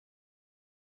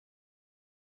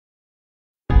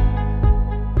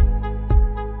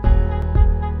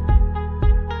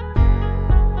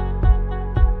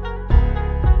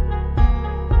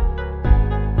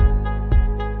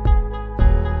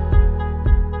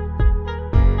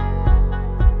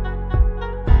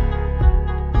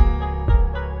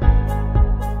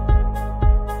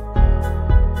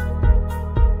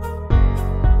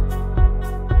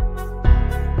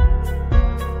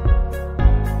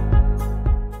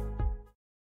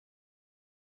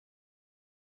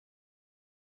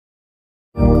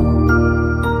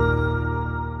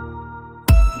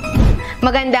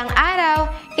Magandang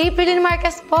araw! April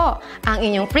Marcas po, ang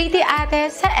inyong pretty ate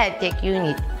sa Edtech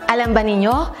Unit. Alam ba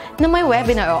ninyo na may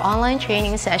webinar o online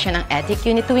training session ng Edtech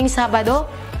Unit tuwing Sabado?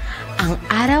 Ang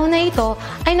araw na ito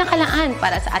ay nakalaan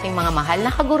para sa ating mga mahal na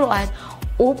kaguruan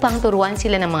upang turuan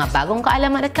sila ng mga bagong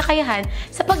kaalaman at kakayahan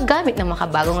sa paggamit ng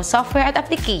makabagong software at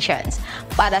applications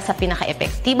para sa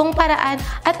pinaka-epektibong paraan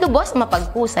at lubos na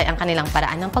mapaghusay ang kanilang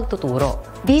paraan ng pagtuturo.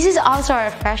 This is also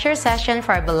our refresher session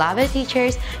for our beloved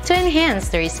teachers to enhance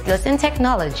their skills in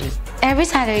technology. Every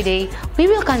Saturday, we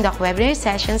will conduct webinar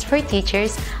sessions for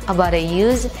teachers about the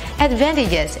use,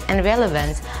 advantages, and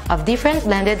relevance of different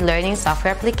blended learning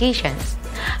software applications.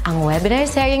 Ang webinar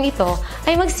seryeng ito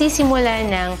ay magsisimula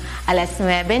ng alas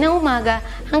 9 ng umaga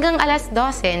hanggang alas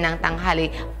 12 ng tanghali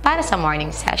para sa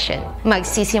morning session.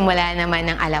 Magsisimula naman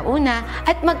ng alauna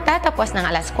at magtatapos ng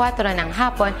alas 4 ng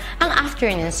hapon ang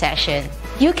afternoon session.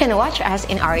 You can watch us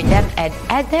in our DepEd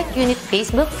Edtech Unit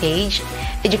Facebook page,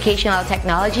 Educational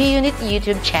Technology Unit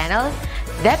YouTube channel,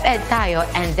 DepEd Tayo,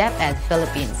 and DepEd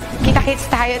Philippines. Kita-kits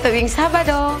tayo tuwing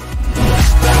Sabado!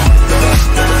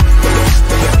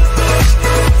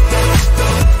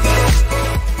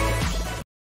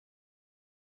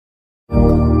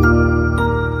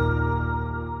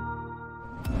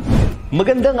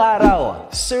 Magandang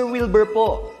araw! Sir Wilbur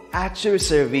po, at your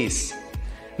service.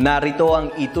 Narito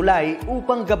ang ETUlay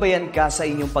upang gabayan ka sa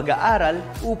inyong pag-aaral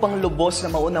upang lubos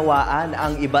na maunawaan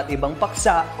ang iba't ibang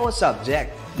paksa o subject.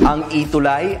 Ang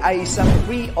ETUlay ay isang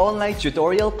free online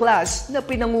tutorial class na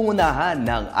pinangungunahan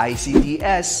ng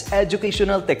DepEd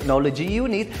Educational Technology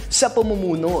Unit sa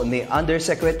pamumuno ni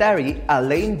Undersecretary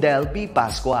Elaine Del P.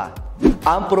 Pascua.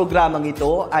 Ang programang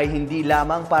ito ay hindi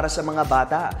lamang para sa mga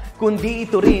bata, kundi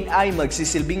ito rin ay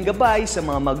magsisilbing gabay sa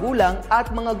mga magulang at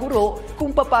mga guro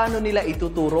kung paano nila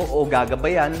ituturo o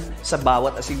gagabayan sa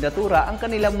bawat asignatura ang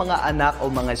kanilang mga anak o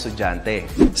mga estudyante.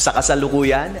 Sa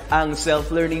kasalukuyan, ang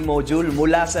self-learning module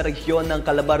mula sa rehiyon ng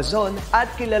Calabarzon at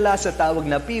kilala sa tawag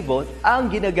na pivot ang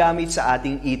ginagamit sa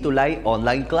ating ETUlay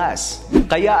online class.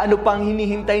 Kaya ano pang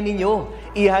hinihintay ninyo?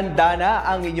 Ihanda na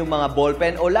ang inyong mga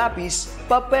ballpen o lapis,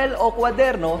 papel o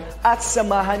kwaderno at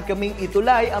samahan kaming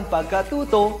itulay ang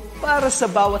pagkatuto para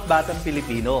sa bawat batang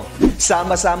Pilipino.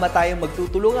 Sama-sama tayong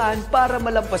magtutulungan para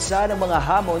malampasan ang mga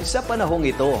hamon sa panahong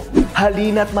ito.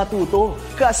 Halina't matuto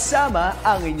kasama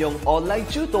ang inyong online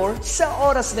tutor sa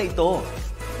oras na ito.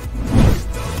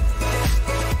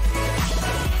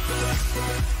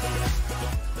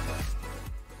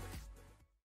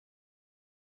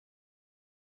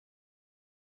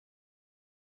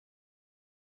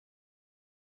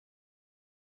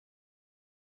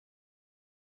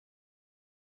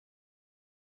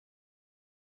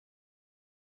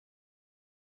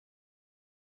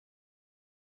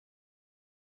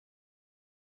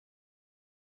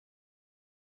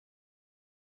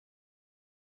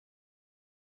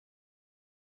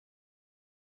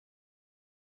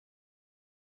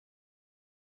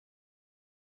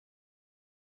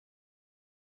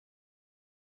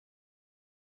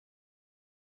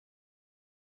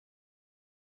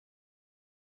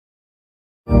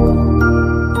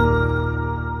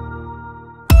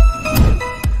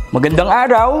 Magandang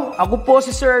araw! Ako po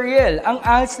si Sir Ariel, ang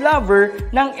ALS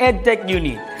lover ng Edtech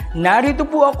Unit. Narito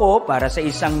po ako para sa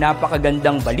isang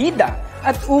napakagandang balita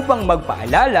at upang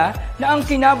magpaalala na ang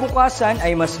kinabukasan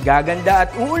ay mas gaganda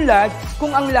at uunlad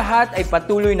kung ang lahat ay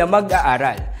patuloy na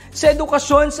mag-aaral. Sa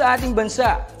edukasyon sa ating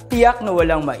bansa, tiyak na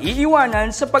walang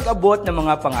maiiwanan sa pag-abot ng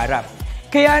mga pangarap.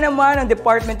 Kaya naman ang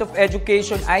Department of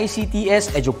Education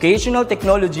ICT's Educational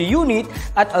Technology Unit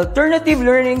at Alternative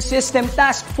Learning System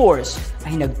Task Force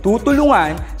ay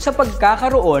nagtutulungan sa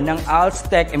pagkakaroon ng ALS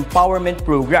Tech Empowerment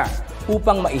Program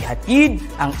upang maihatid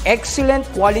ang excellent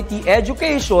quality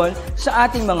education sa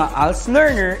ating mga ALS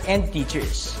learner and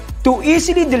teachers. To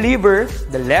easily deliver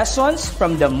the lessons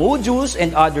from the modules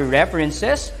and other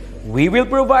references, we will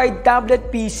provide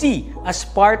tablet PC as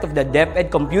part of the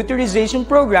DepEd computerization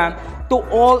program to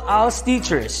all ALS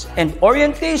teachers and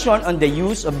orientation on the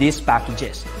use of these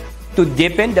packages. To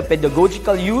deepen the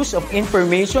pedagogical use of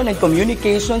information and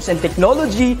communications and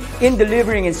technology in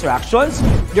delivering instructions,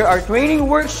 there are training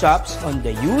workshops on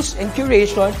the use and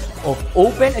curation of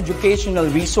open educational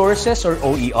resources or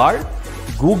OER,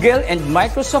 Google and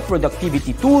Microsoft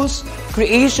productivity tools,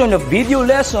 creation of video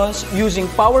lessons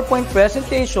using PowerPoint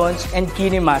presentations and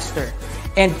KineMaster,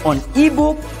 and on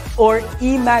ebook or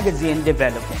e-magazine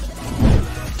development.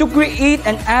 To create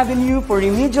an avenue for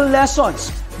remedial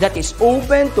lessons that is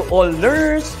open to all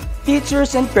learners,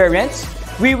 teachers, and parents,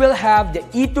 we will have the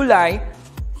ETUlay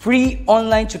free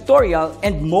online tutorial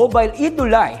and mobile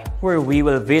ETUlay where we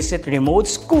will visit remote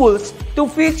schools to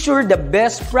feature the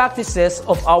best practices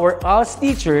of our ALS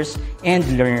teachers and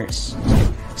learners.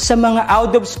 Sa mga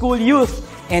out-of-school youth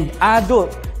and adult,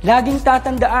 laging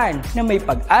tatandaan na may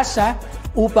pag-asa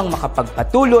upang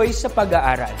makapagpatuloy sa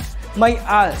pag-aaral. May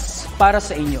ALS para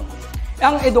sa inyo.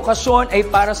 Ang edukasyon ay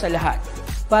para sa lahat.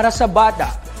 Para sa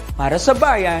bata, para sa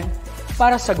bayan,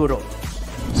 para sa guro.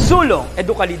 Sulong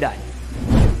Edukalidad.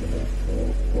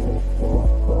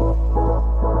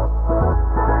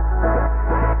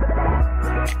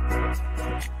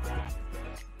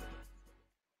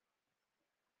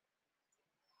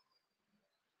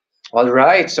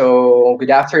 Alright, so good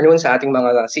afternoon sa ating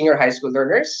mga senior high school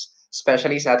learners,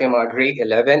 especially sa ating mga grade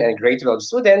 11 and grade 12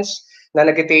 students na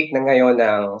nag-take na ngayon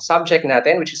ng subject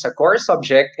natin, which is a core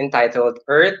subject entitled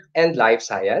Earth and Life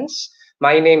Science.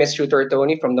 My name is Tutor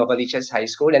Tony from Novaliches High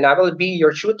School, and I will be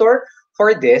your tutor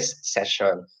for this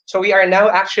session. So we are now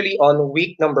actually on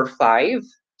week number 5.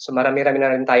 So marami-rami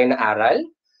na rin tayong naaral.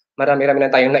 Marami-rami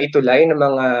na tayong naitulay ng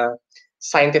mga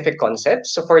scientific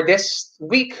concepts. So for this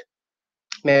week,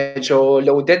 medyo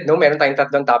loaded, no? Meron tayong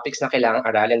tatlong topics na kailangang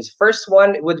aralin. First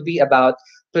one would be about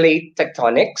plate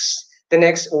tectonics. The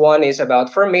next one is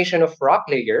about formation of rock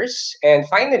layers. And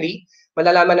finally,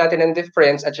 malalaman natin ang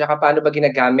difference at saka paano ba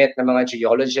ginagamit ng mga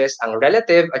geologists ang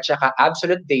relative at saka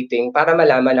absolute dating para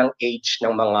malaman ang age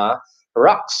ng mga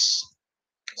rocks.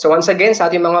 So once again, sa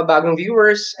ating mga bagong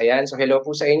viewers, ayan, so hello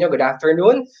po sa inyo, good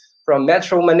afternoon. From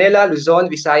Metro Manila, Luzon,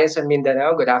 Visayas, and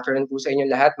Mindanao. Good afternoon po sa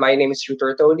inyong lahat. My name is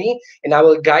Tutor Tony, and I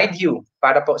will guide you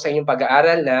para po sa inyong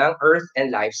pag-aaral ng Earth and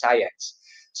Life Science.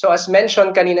 So as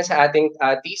mentioned kanina sa ating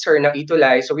teaser ng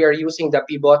ETUlay, so we are using the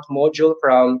pivot module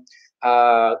from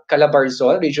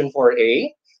Calabarzon, Region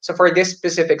 4A. So for this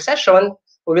specific session,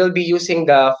 we will be using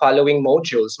the following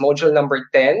modules. Module number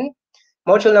 10,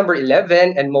 module number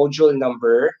 11, and module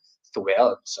number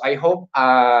 12. So I hope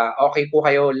okay po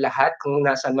kayo lahat kung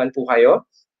nasaan man po kayo.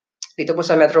 Dito po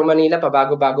sa Metro Manila,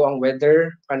 pabago-bago ang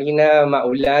weather. Kanina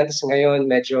maulan, tapos ngayon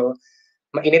medyo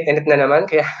mainit-init na naman,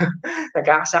 kaya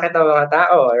nagkakasakit ang mga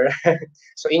tao.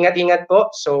 So ingat-ingat po.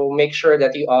 So make sure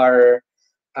that you are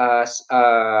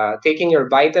taking your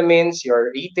vitamins,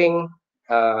 you're eating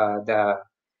the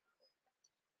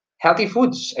healthy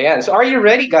foods. Ayan. So are you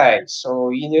ready, guys?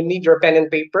 So you need your pen and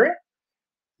paper.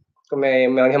 Kung may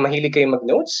mahilig kayo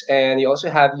mag-notes, and you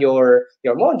also have your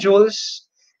modules.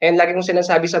 And lagi kong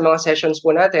sinasabi sa mga sessions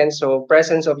po natin, so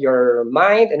presence of your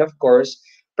mind and of course,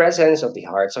 presence of the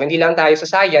heart. So hindi lang tayo sa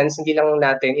science, hindi lang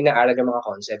natin inaaral ng mga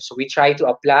concepts. So we try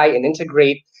to apply and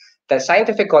integrate the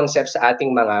scientific concepts sa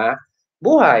ating mga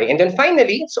buhay. And then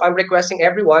finally, so I'm requesting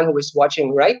everyone who is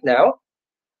watching right now,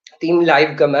 team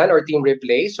live ka man or team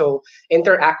replay, so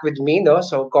interact with me, no?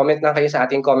 So comment na kayo sa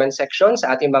ating comment section,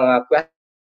 sa ating mga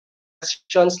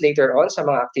questions later on sa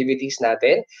mga activities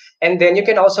natin. And then you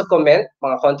can also comment,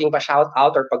 mga konting pa-shout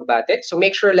out or pagbate. So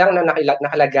make sure lang na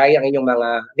nakalagay ang inyong mga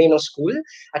name ng school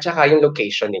at saka yung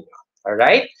location ninyo.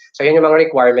 Alright? So yun yung mga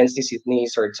requirements ni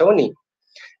Sir Tony.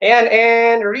 Ayan,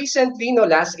 and recently, no,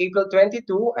 last April 22,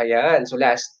 ayan, so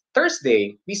last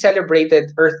Thursday, we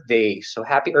celebrated Earth Day. So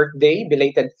happy Earth Day,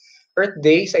 belated Earth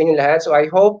Day sa inyong lahat. So I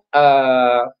hope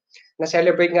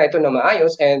na-celebrate nga ito na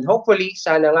maayos, and hopefully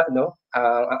sana nga, no,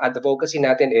 ang advocacy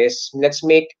natin is let's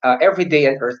make every day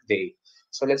an Earth Day.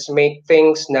 So let's make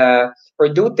things na or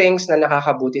do things na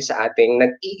nakakabuti sa ating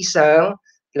nag-iisang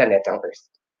planetang Earth.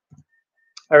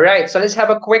 Alright, so let's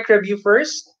have a quick review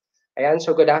first. Ayan,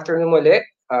 so good afternoon muli.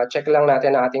 Check lang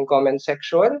natin ang ating comment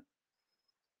section.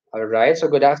 Alright, so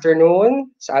good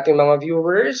afternoon sa ating mga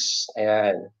viewers.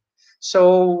 Ayan.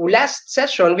 So last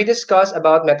session, we discussed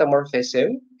about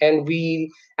metamorphism, and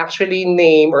we actually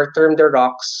name or term the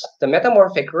rocks, the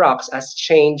metamorphic rocks, as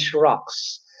change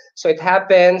rocks. So it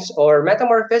happens, or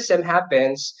metamorphism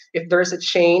happens, if there's a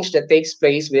change that takes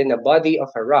place within the body of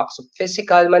a rock. So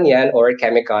physical man yan or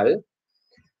chemical.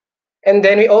 And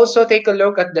then we also take a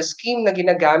look at the scheme na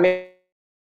ginagamit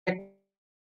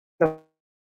ng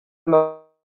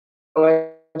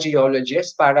mga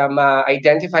geologists para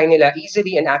ma-identify nila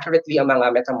easily and accurately ang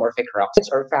mga metamorphic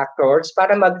rocks or factors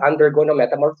para mag-undergo ng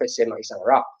metamorphism ng isang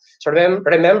rock. So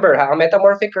remember, ang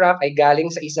metamorphic rock ay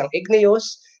galing sa isang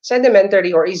igneous,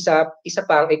 sedimentary, or isa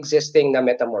pang existing na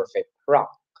metamorphic rock.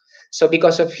 So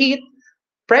because of heat,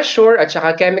 pressure, at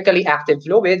saka chemically active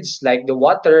fluids like the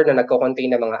water na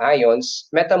nagko-contain ng mga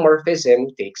ions, metamorphism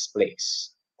takes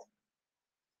place.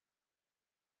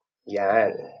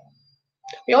 Yan.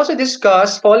 We also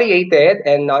discussed foliated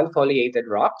and non-foliated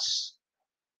rocks.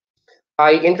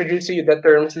 I introduced to you the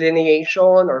terms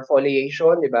lineation or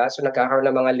foliation, di ba? So nagkakaroon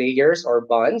ng mga layers or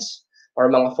bonds or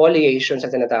mga foliations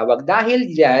na tinatawag dahil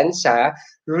yan sa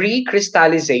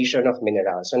recrystallization of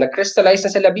minerals. So nag-crystallize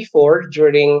na sila before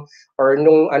during or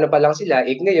nung ano pa lang sila,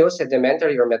 igneous,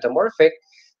 sedimentary, or metamorphic.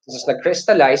 Tapos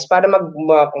nag-crystallize para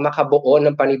makabuo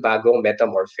ng panibagong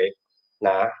metamorphic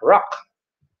na rock.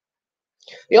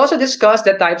 We also discussed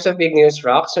the types of igneous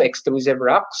rocks, so extrusive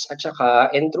rocks at saka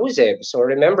intrusive. So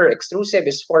remember, extrusive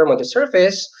is formed on the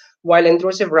surface, while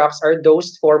intrusive rocks are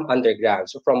those formed underground.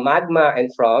 So from magma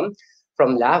and from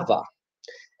lava.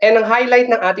 And ang highlight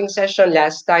ng ating session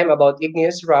last time about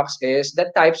igneous rocks is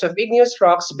the types of igneous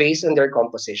rocks based on their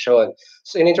composition.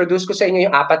 So inintroduce ko sa inyo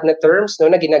yung 4 na terms no,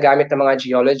 na ginagamit ng mga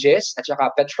geologists at saka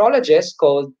petrologists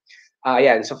called,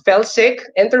 so felsic,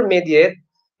 intermediate,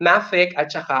 mafic,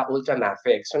 at saka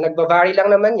ultramafic. So nagbavary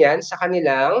lang naman yan sa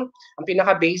kanilang, ang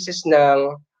pinaka-basis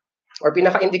ng or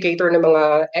pinaka-indicator ng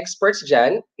mga experts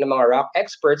dyan, ng mga rock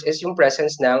experts, is yung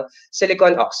presence ng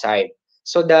silicon oxide.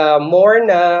 So the more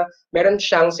na meron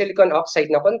siyang silicon oxide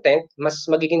na content, mas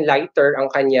magiging lighter ang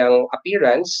kanyang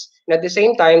appearance. And at the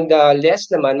same time, the less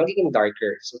naman magiging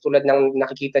darker. So tulad ng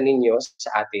nakikita ninyo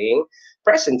sa ating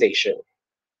presentation.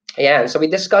 Ayan, so we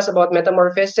discussed about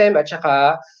metamorphism at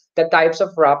saka the types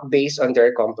of rock based on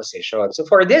their composition. So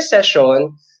for this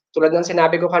session, tulad ng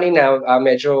sinabi ko kanina,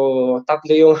 medyo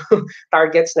tatlo yung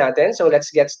targets natin. So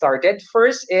let's get started.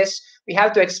 First is we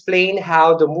have to explain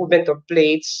how the movement of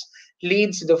plates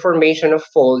leads to the formation of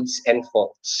folds and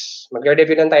faults.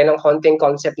 Mag-review lang tayo ng konting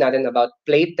concept natin about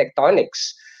plate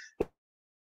tectonics.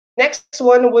 Next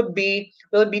one would be,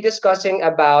 we'll be discussing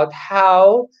about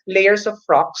how layers of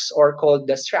rocks or called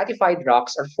the stratified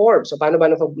rocks are formed. So paano ba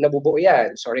nabubuo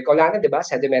yan? So recall natin, di ba?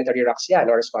 Sedimentary rocks yan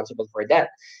are responsible for that.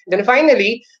 And then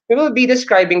finally, we will be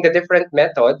describing the different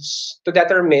methods to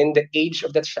determine the age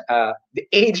of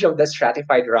the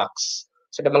stratified rocks.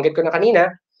 So nabanggit ko na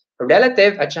kanina,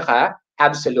 relative at saka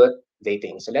absolute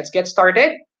dating. So let's get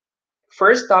started.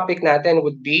 First topic natin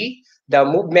would be the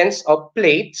movements of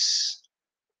plates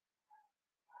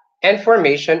and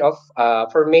formations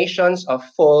of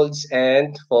folds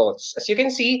and faults. As you can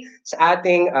see sa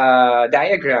ating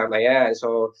diagram, ayan.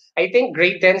 So I think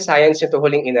grade 10 science yung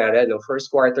huling inaral, no? First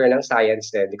quarter ng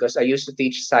science then, because I used to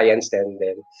teach science then.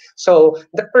 So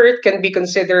the Earth can be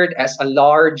considered as a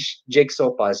large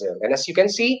jigsaw puzzle. And as you can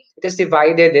see, it is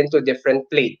divided into different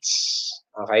plates.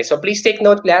 Okay, so please take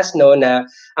note class, no, na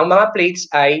ang mga plates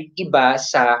ay iba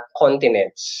sa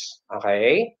continents.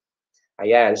 Okay?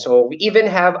 Ayan, so we even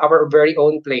have our very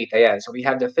own plate. Ayan, so we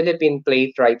have the Philippine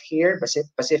plate right here,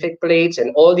 Pacific plates, and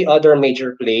all the other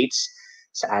major plates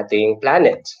sa ating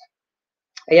planet.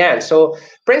 Ayan, so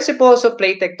principles of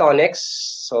plate tectonics.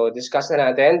 So discuss na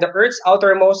natin. The Earth's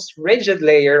outermost rigid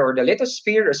layer or the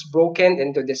lithosphere is broken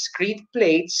into discrete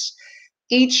plates,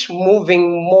 each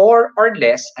moving more or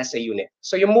less as a unit.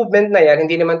 So yung movement na yan,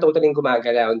 hindi naman totally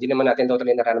gumagalaw, hindi naman natin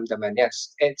totally nararamdaman.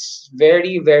 Yes, it's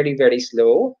very, very, very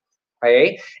slow.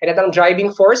 Okay? And at ang driving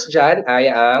force dyan ay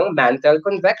ang mantle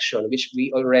convection, which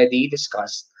we already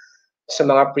discussed sa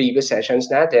mga previous sessions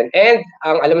natin. And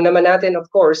ang alam naman natin, of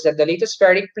course, that the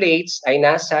lithospheric plates ay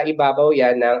nasa ibabaw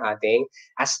yan ng ating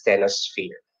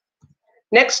asthenosphere.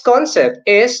 Next concept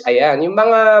is, ayan, yung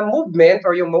mga movement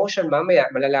or yung motion, mamaya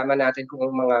malalaman natin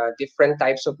kung mga different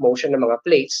types of motion ng mga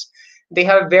plates. They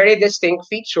have very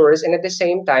distinct features, and at the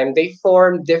same time, they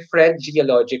form different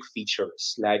geologic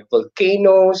features like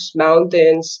volcanoes,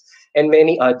 mountains, and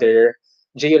many other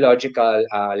geological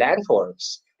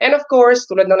landforms. And of course,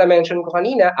 tulad ng na-mention ko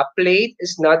kanina, a plate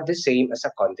is not the same as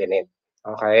a continent.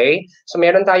 Okay? So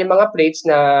meron tayong mga plates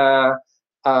na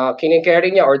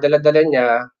kinikerry niya or dala-dala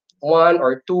niya 1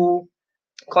 or 2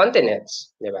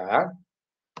 continents. Di ba?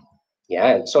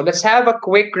 Yan. So let's have a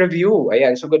quick review.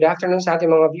 Ayan. So good afternoon sa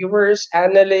ating mga viewers.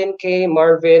 Annalyn, Kay,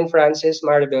 Marvin, Francis,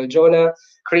 Maribel, Jonah,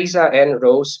 Krisa, and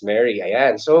Rosemary.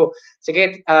 Ayan. So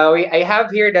sige, I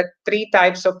have here the 3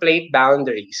 types of plate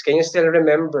boundaries. Can you still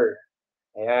remember?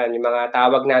 Ayan, yung mga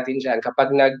tawag natin dyan.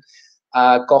 Kapag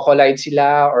nag-collide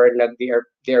sila or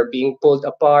they're being pulled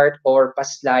apart or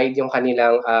pa-slide yung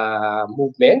kanilang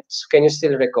movements. Can you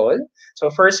still recall? So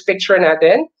first picture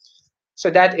natin. So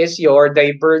that is your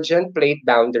divergent plate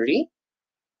boundary.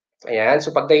 Ayan. So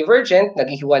pag divergent,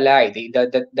 naghihiwalay.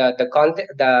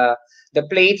 The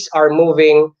plates are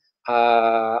moving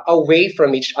away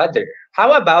from each other.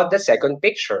 How about the second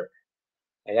picture?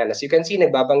 Ayan. As you can see,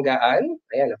 nagbabanggaan.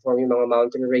 Ayan, na-form yung mga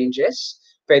mountain ranges.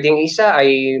 Pwedeng isa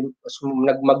ay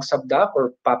magsabdak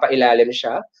or papailalim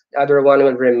siya. The other one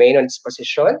will remain on its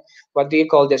position. What do you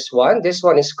call this one? This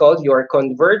one is called your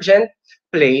convergent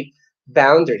plate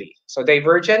boundary. So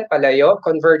divergent, palayo,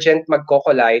 convergent,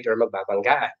 magko-collide or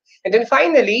magbabanggaan. And then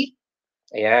finally,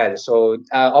 Ayan. So,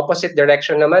 opposite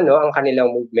direction naman, no, ang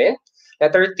kanilang movement.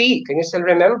 Letter T, can you still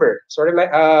remember? So,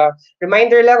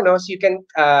 reminder lang, no, so you can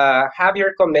have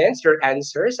your comments, your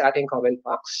answers sa ating comment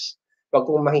box. Huwag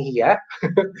kong mahihiya.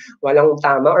 Walang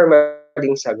tama or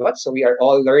maling sagot. So, we are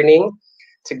all learning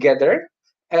together.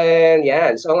 And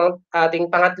yan. So, ang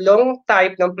ating pangatlong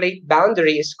type ng plate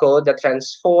boundary is called the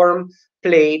transform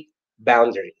plate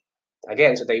boundary.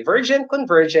 Again, so divergent,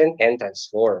 convergent, and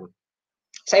transform.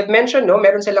 So I've mentioned, no,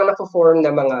 meron silang na-form na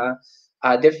mga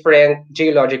different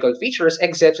geological features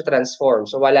except sa transform.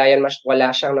 So wala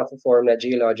siyang na-form na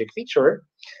geologic feature.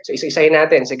 So isa-isahin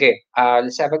natin. Sige,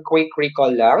 let's have a quick recall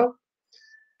lang.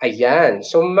 Ayan.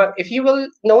 So if you will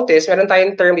notice, meron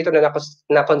tayong term dito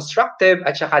na constructive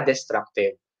at saka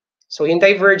destructive. So in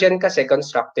divergent kasi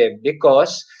constructive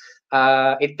because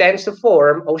it tends to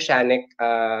form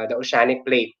the oceanic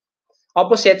plate.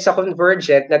 Opposite sa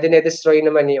convergent na dinedestroy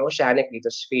naman yung oceanic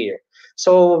lithosphere.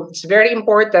 So, it's very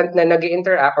important na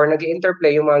nag-interact or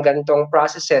nag-interplay yung mga ganitong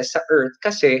processes sa Earth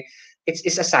kasi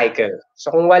it's a cycle.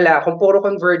 So, kung puro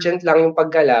convergent lang yung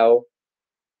paggalaw,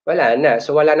 wala na.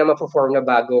 So, wala na ma-form na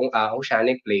bagong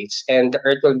oceanic plates and the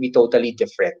Earth will be totally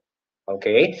different.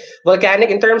 Okay?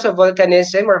 Volcanic, in terms of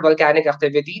volcanism or volcanic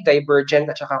activity, divergent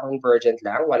at saka convergent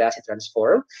lang, wala si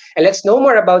transform. And let's know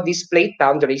more about these plate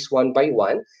boundaries one by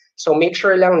one. So make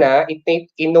sure lang na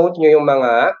i-note nyo yung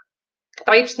mga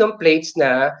types ng plates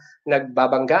na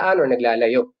nagbabanggaan or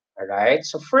naglalayo. Alright?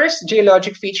 So first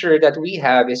geologic feature that we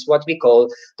have is what we call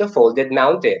the folded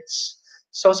mountains.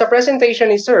 So sa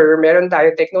presentation ni Sir,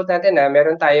 take note natin na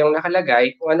meron tayong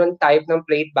nakalagay kung anong type ng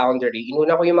plate boundary.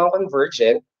 Inuna ko yung mga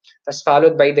convergent, tas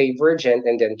followed by divergent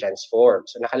and then transform.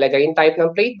 So nakalagay yung type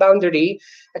ng plate boundary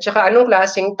at saka anong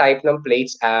klaseng type ng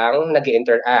plates ang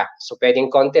nag-interact. So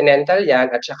pwedeng continental yan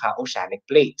at saka oceanic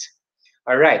plate.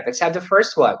 Alright, let's have the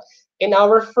first one. In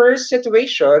our first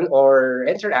situation or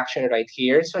interaction right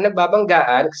here, so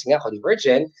nagbabanggaan, kasi nga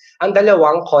convergent, ang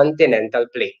dalawang continental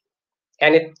plate.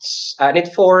 And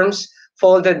it forms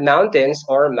folded mountains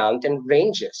or mountain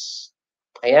ranges.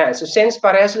 Ayan. So since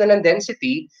parehas sila ng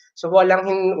density, so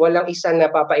walang isa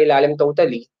na papailalim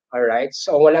totally. All right?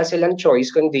 So wala silang choice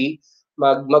kundi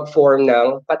mag-form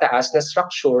ng pataas na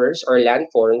structures or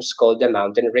landforms called the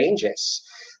mountain ranges.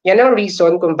 Yan ang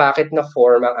reason kung bakit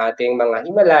na-form ang ating mga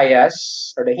Himalayas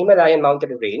or the Himalayan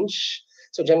mountain range.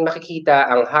 So dyan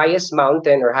makikita ang highest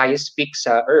mountain or highest peak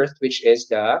sa Earth, which is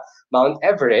the Mount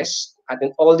Everest, at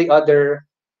then all the other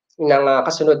ng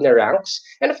kasunod na ranks.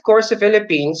 And of course, sa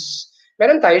Philippines,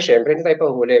 meron tayo syempre, hindi tayo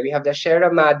pahuli. We have the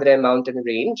Sierra Madre Mountain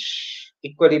Range,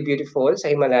 equally beautiful sa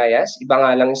Himalayas. Iba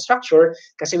nga lang yung structure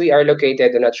kasi we are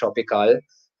located in a tropical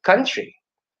country.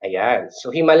 Ayan.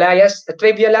 So Himalayas,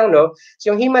 trivia lang, no?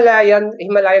 So yung Himalayan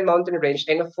Mountain Range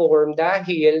ay na-form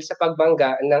dahil sa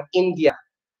pagbangga ng India,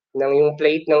 ng yung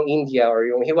plate ng India or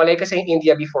yung hiwalay kasi yung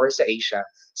India before sa Asia.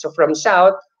 So from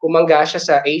south, umangga siya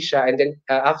sa Asia and then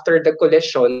after the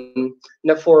collision,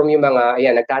 na-form yung mga,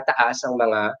 ayan, nagtataas ang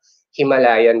mga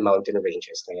Himalayan mountain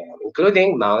ranges na yan,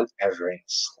 including Mount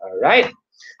Everest. All right.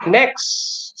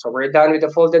 Next, so we're done with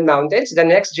the folded mountains. The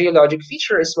next geologic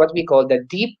feature is what we call the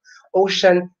deep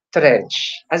ocean trench.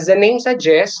 As the name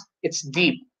suggests, it's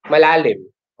deep, malalim.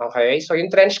 Okay? So yung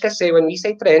trench kasi, when we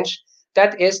say trench,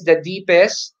 that is the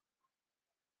deepest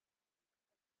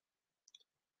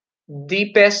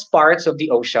parts of the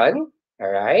ocean.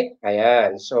 All right?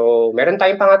 Ayan. So, meron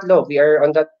tayong pangatlo. We are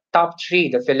on the top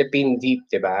 3, the Philippine Deep,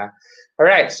 diba? All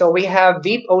right. So, we have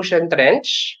deep ocean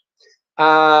trench.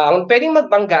 Ang pwedeng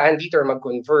magbanggaan dito or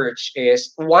mag-converge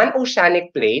is one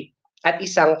oceanic plate at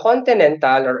isang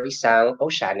continental or isang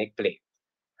oceanic plate.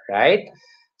 Right?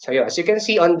 So, yun, as you can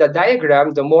see on the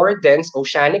diagram, the more dense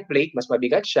oceanic plate, mas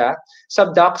mabigat siya,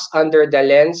 subducts under the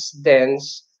less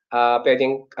dense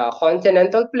pwedeng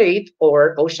continental plate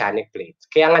or oceanic plate.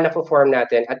 Kaya nga na-form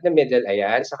natin at the middle,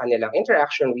 ayan, sa kanilang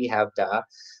interaction, we have the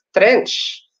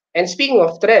trench. And speaking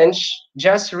of trench,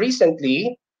 just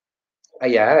recently,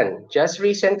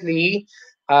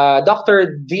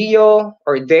 Dr. Deo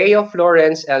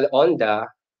Florence L. Onda,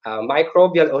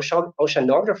 microbial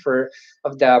oceanographer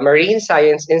of the Marine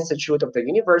Science Institute of the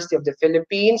University of the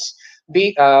Philippines,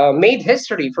 made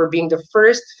history for being the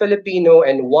first Filipino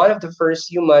and one of the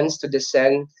first humans to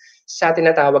descend sa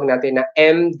tinatawag natin na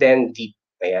M-Den Deep.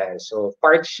 Ayan. So,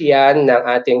 part yan ng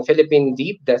ating Philippine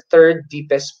Deep, the third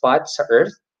deepest spot sa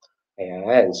Earth.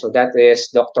 Ayan. So, that is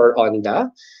Dr. Onda,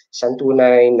 isang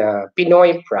tunay na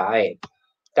Pinoy pride.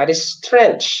 That is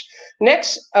trench.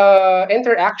 Next,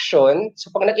 interaction. So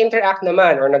pag nag-interact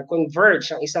naman or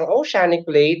nag-converge ang isang oceanic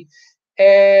plate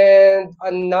and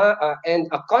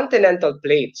a continental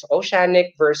plate. So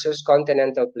oceanic versus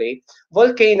continental plate.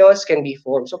 Volcanoes can be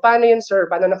formed. So paano yun, sir?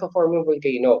 Paano na-form yung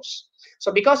volcanoes?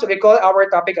 So because recall our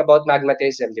topic about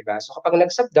magmatism, di ba? So kapag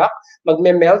nagsubduct,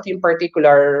 magme-melt yung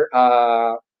particular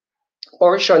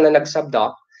portion na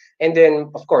nagsubduct, and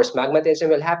then of course magmatism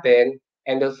will happen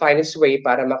and will find its way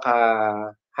para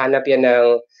makahanap yan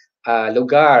ng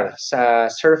lugar sa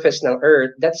surface ng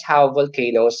Earth. That's how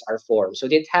volcanoes are formed. So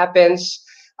it happens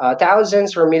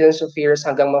thousands or millions of years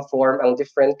hanggang ma-form ang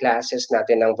different classes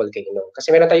natin ng volcano. Kasi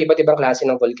meron tayo iba't ibang klase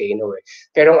ng volcano eh.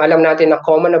 Pero ang alam natin na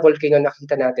common na volcano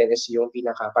nakita natin is yung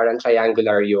pinaka parang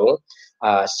triangular yung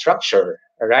structure.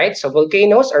 Alright? So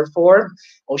volcanoes are formed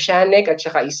oceanic at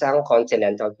saka isang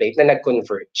continental plate na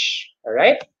nag-converge.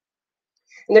 Alright?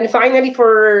 And then finally,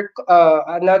 for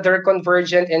another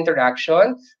convergent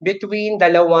interaction between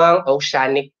dalawang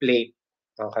oceanic plate.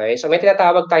 Okay, so may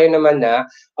tinatawag tayo naman na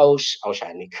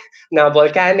oceanic, na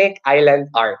volcanic island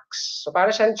arcs. So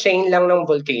para siyang chain lang ng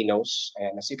volcanoes.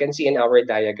 Ayan, as you can see in our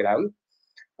diagram.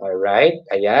 Alright,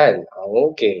 ayan,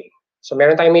 okay. So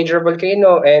meron tayong major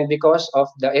volcano and because of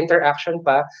the interaction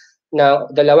pa na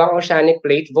dalawang oceanic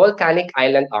plate, volcanic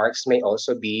island arcs may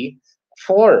also be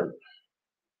formed.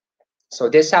 So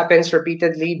this happens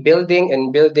repeatedly, building and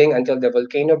building until the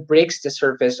volcano breaks the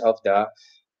surface of the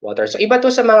water. So iba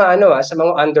to sa mga sa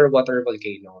mga underwater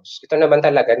volcanoes. Ito naman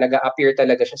talaga nag-appear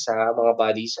talaga siya sa mga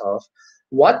bodies of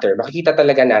water. Makikita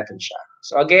talaga natin siya.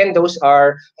 So again, those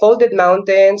are folded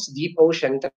mountains, deep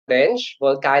ocean trench,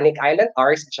 volcanic island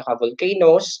arcs, at saka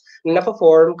volcanoes na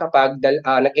napo-form kapag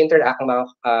nag-interact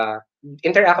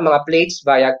mga plates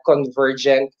via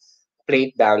convergent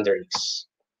plate boundaries.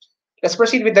 Let's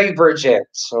proceed with divergent.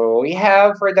 So we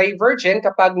have for divergent,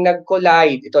 kapag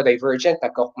nag-collide, ito divergent,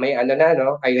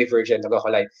 divergent,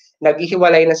 nag-collide.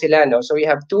 Naghihiwalay na sila, no? So we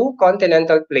have two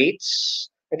continental plates,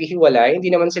 naghihiwalay.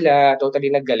 Hindi naman sila totally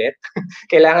naggalit.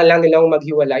 Kailangan lang nilang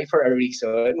maghiwalay for a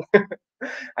reason.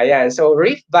 Ayan, so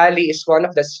Rift Valley is one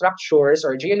of the structures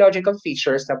or geological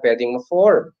features na pwedeng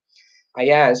ma-form.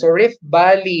 Ayan, so Rift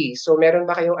Valley. So meron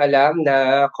ba kayong alam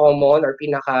na common or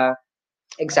pinaka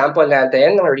example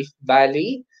natin ng Rift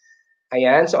Valley?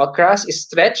 Ayan, so a crust is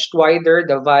stretched wider,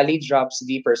 the valley drops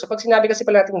deeper. So pag sinabi kasi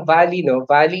pala natin valley, no?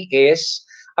 Valley is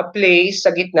a place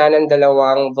sa gitna ng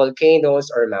dalawang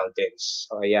volcanoes or mountains.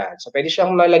 So ayan, so pwede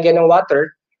siyang malagyan ng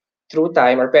water through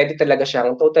time or pwede talaga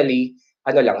siyang totally,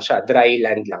 dry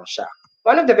land lang siya.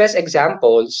 One of the best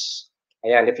examples,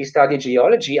 ayan, if you study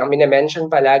geology, ang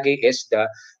minimension palagi is the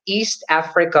East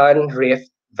African Rift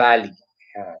Valley.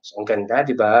 Ayan, so ang ganda,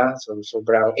 di ba? So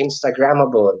sobrang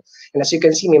Instagrammable. And as you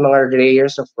can see, may mga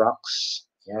layers of rocks.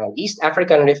 Ayan, East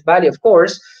African Rift Valley, of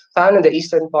course, found in the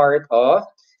eastern part of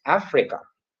Africa.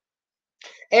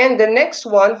 And the next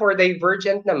one for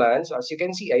divergent naman, so as you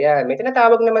can see, ayan, may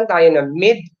tinatawag naman tayo na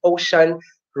mid-ocean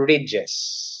ridges.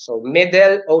 So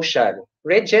middle ocean.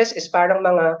 Ridges is parang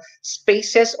mga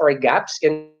spaces or gaps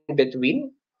in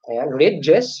between. Ayan,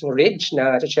 ridges, ridge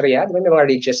na chichirya, di ba may mga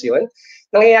ridges yun?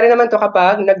 Nangyayari naman to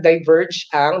kapag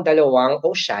nag-diverge ang dalawang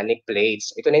oceanic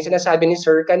plates. Ito na yung sinasabi ni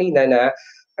Sir kanina na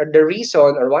the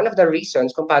reason or one of the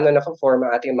reasons kung paano na-form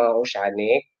ang ating mga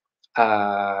oceanic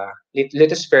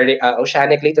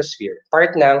oceanic lithosphere,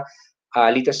 part ng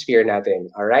lithosphere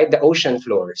natin, alright, the ocean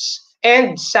floors.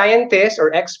 And scientists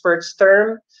or experts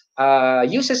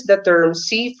uses the term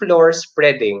seafloor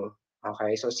spreading.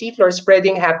 Okay, so seafloor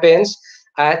spreading happens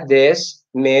at this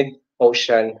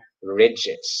mid-ocean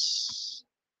ridges.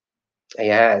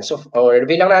 Ayan, so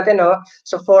reveal lang natin, no?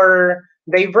 So for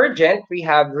divergent, we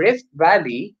have Rift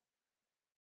Valley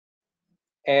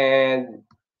and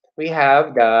we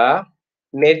have the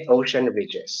mid-ocean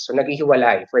ridges. So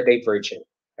naghihiwalay for divergent.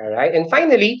 All right. And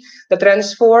finally, the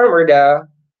transform or the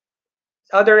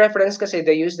other reference kasi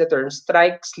they use the term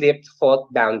strike, slip, fault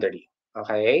boundary.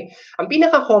 Okay? Ang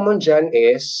pinaka-common dyan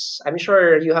is, I'm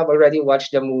sure you have already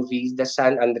watched the movie, The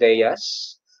San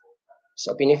Andreas.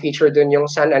 So, pinifeature dun yung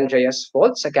San Andreas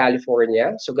Fault sa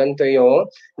California. So, ganito yung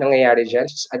nangyayari dyan.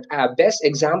 Best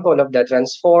example of the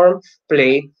transform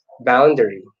plate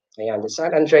boundary. Ayan, the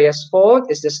San Andreas Fault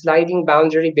is the sliding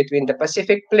boundary between the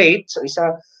Pacific Plate. So,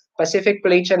 isa Pacific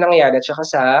Plate siya nangyayari at saka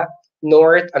sa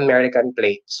North American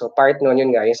Plate. So, part nun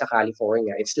yun nga, yung sa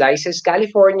California. It slices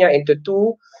California into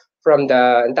two from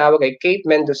the, ang tawag ay Cape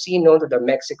Mendocino to the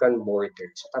Mexican border.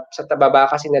 So, sa tababa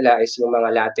kasi nila is yung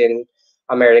mga Latin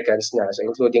Americans na, so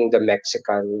including the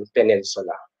Mexican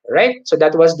Peninsula. Right? So,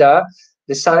 that was the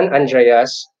San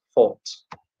Andreas Fault.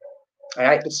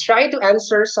 Alright, let's try to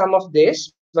answer some of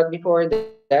this. But before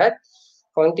that,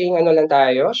 konting lang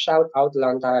tayo, shout out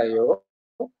lang tayo.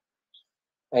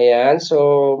 Ayan,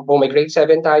 so may grade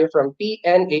 7 tayo from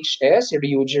PNHS,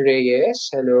 Ryuji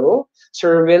Reyes, hello.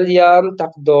 Sir William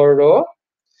Takdoro,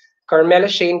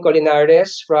 Carmela Shane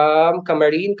Colinares from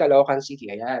Camarin, Caloocan City.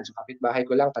 Ayan, so kapitbahay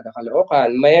ko lang, taga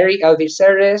Caloocan. Mary Elvi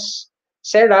Seras,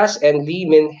 and Lee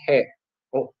Min He.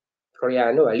 Oh,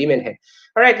 Koreano, Lee Min He.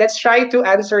 All right, let's try to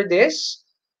answer this.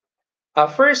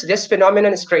 First, this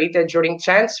phenomenon is created during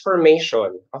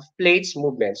transformation of plates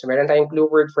movement. So meron tayong clue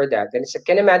word for that. And it's a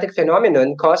kinematic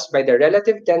phenomenon caused by the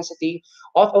relative density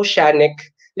of oceanic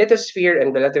lithosphere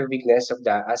and relative weakness of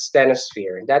the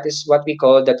asthenosphere. That is what we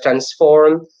call the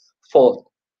transform fault.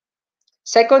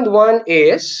 Second one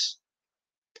is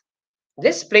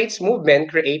this plates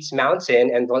movement creates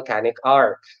mountain and volcanic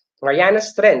arc.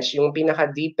 Marianas Trench, yung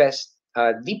deepest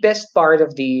part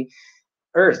of the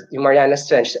Earth, yung Marianas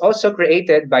Trench, also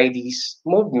created by this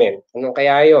movement. Ano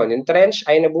kaya yon? Yung trench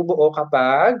ay nabubuo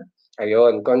kapag,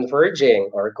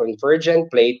 converging or convergent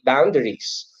plate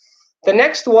boundaries. The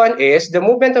next one is the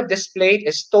movement of this plate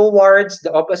is towards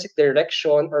the opposite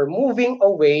direction or moving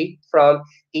away from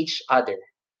each other.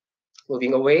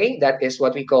 Moving away, that is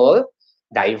what we call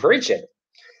divergent.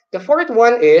 The fourth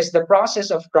one is the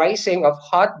process of rising of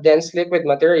hot, dense liquid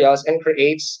materials and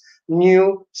creates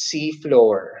new sea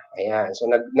floor. Ayan. So,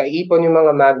 naipon yung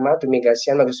mga magma, tumigas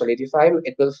yan, mag-solidify,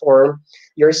 it will form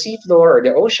your sea floor or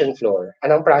the ocean floor.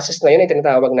 Anong process na yun ay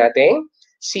tinatawag nating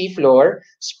sea floor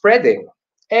spreading.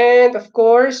 And of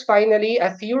course, finally,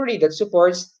 a theory that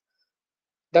supports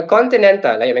the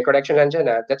continental, may correction lang dyan,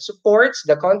 that supports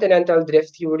the continental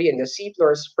drift theory and the sea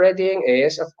floor spreading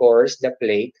is, of course, the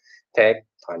plate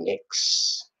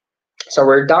tectonics. So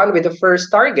we're done with the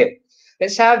first target.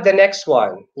 Let's have the next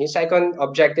one. Yung second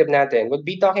objective natin would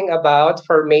be talking about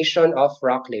formation of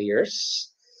rock layers.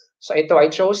 So ito, I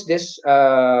chose this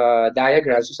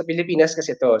diagram. So sa Pilipinas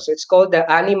kasi ito. So it's called the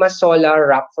Anima Solar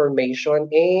Rock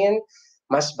Formation in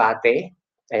Masbate.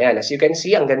 Ayan, as you can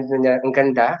see, ang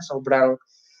ganda. Sobrang,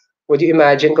 would you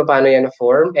imagine kung paano yan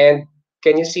na-form? And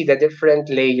can you see the different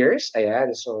layers?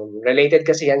 Ayan, so related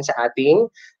kasi yan sa ating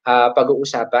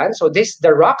pag-uusapan. So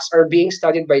the rocks are being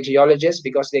studied by geologists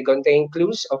because they contain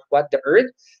clues of what the Earth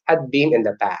had been in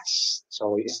the past.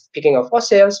 So speaking of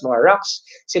fossils, mga rocks,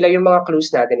 sila yung mga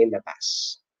clues natin in the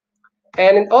past.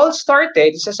 And it all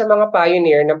started, isa sa mga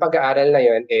pioneer ng pag-aaral na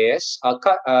yun is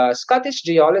a Scottish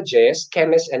geologist,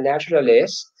 chemist, and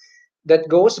naturalist that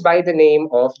goes by the name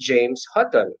of James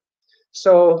Hutton.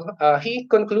 So he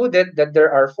concluded that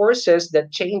there are forces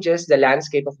that changes the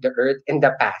landscape of the Earth in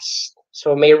the past.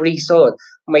 So may reason,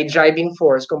 may driving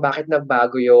force kung bakit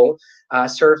nagbago yung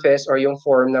surface or yung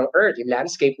form ng Earth, yung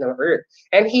landscape ng Earth.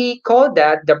 And he called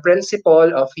that the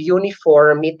principle of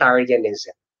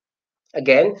uniformitarianism.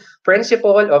 Again,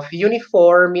 principle of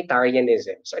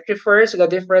uniformitarianism. So it refers to the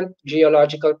different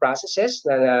geological processes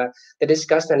na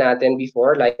discuss na natin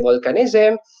before, like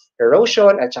volcanism,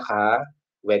 erosion, at saka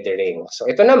weathering. So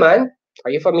ito naman,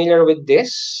 are you familiar with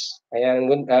this?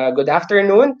 Ayan, good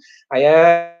afternoon.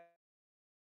 Ayan.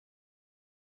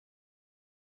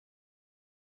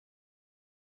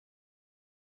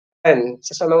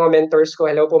 Sa mga mentors ko,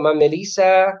 hello po Ma'am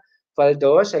Melissa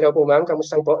Valdos. Hello po ma'am,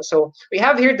 kamusta po? So we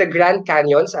have here the Grand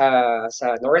Canyon sa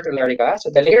North America. So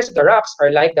the layers of the rocks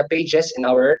are like the pages in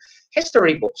our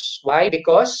history books. Why?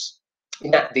 Because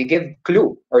they give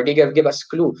clue or they give us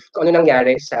clue kung ano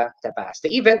nangyari sa past.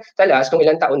 They even tell us kung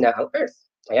ilang taon na ang Earth.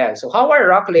 Ayan. So how are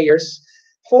rock layers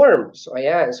formed? So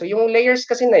ayan. So yung layers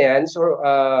kasi na yan, so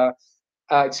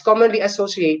it's commonly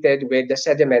associated with the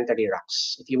sedimentary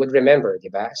rocks, if you would remember,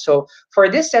 diba? So for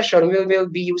this session, we will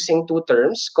be using two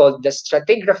terms called the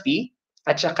stratigraphy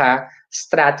at saka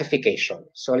stratification.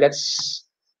 So let's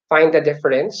find the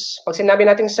difference. Pag sinabi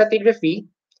natin stratigraphy,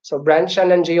 so branch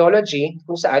siya ng geology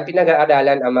kung saan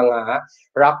pinag-aaralan ang mga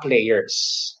rock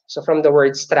layers. So from the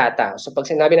word strata. So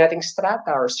pag sinabi natin strata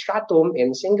or stratum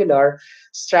in singular,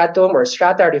 stratum or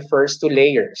strata refers to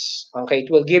layers. Okay,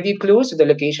 it will give you clues to the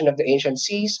location of the ancient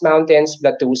seas, mountains,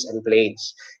 plateaus, and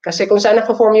plains. Kasi kung saan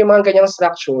na-form yung mga ganyang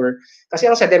structure, kasi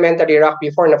ang sedimentary rock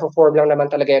before, na-form lang naman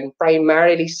talaga yan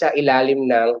primarily sa ilalim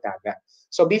ng dagat.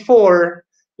 So before,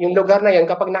 yung lugar na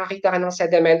yan, kapag nakakita ka ng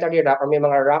sedimentary rock or may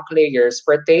mga rock layers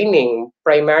pertaining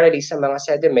primarily sa mga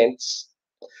sediments,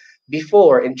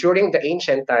 before and during the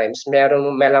ancient times,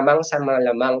 merong malamang sa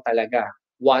malamang talaga,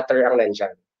 water ang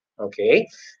nandyan. Okay?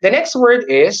 The next word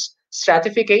is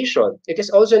stratification. It is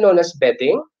also known as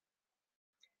bedding.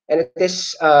 And it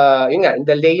is, yun nga,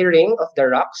 the layering of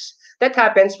the rocks. That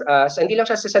happens, hindi lang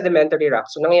siya sa sedimentary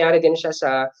rocks. So, nangyayari din siya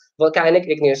sa volcanic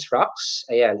igneous rocks.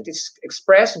 Ayan, it is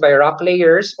expressed by rock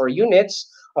layers or units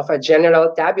of a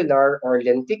general tabular or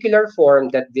lenticular form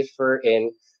that differ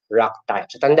in rock type.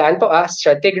 So tandaan po,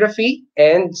 stratigraphy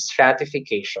and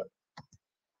stratification.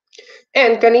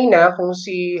 And kanina, kung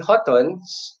si Houghton,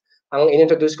 ang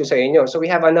inintroduce ko sa inyo. So we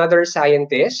have another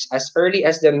scientist as early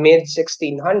as the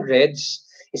mid-1600s,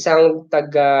 isang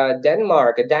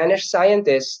taga-Denmark, a Danish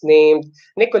scientist named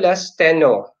Nicholas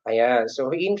Steno. Ayan. So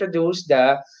he introduced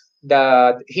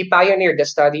he pioneered the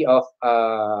study of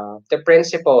the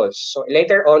principles. So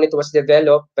later on, it was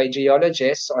developed by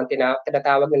geologists. So ang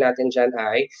tinatawag na natin dyan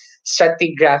ay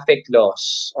stratigraphic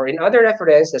laws. Or in other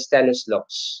reference, the Steno's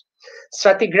laws.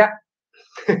 Stratigraphic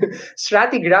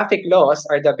laws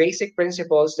are the basic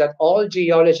principles that all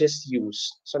geologists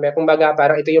use. So may kumbaga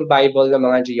parang ito yung Bible ng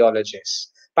mga geologists.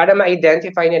 Para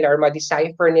ma-identify nila or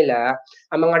ma-decipher nila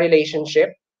ang mga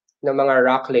relationship ng mga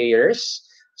rock layers.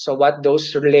 So what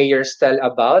those layers tell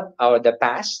about the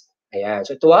past. Ayan.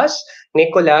 So it was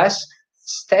Nicholas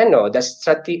Steno, the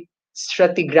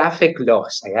stratigraphic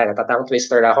laws. Ayan, natatang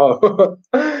twister ako.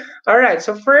 All right.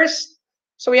 So first,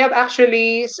 so we have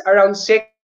actually around 6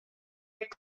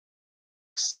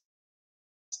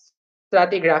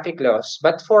 stratigraphic laws,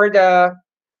 but for the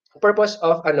purpose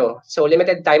of so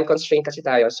limited time constraint kasi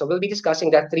tayo, so we'll be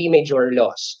discussing the 3 major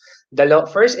laws.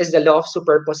 First is the law of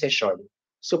superposition.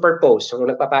 Superpose, so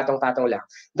nagpapatong-patong lang.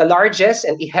 The largest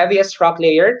and heaviest rock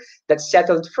layer that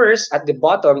settled first at the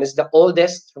bottom is the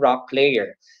oldest rock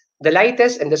layer. The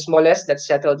lightest and the smallest that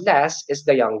settled last is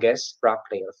the youngest rock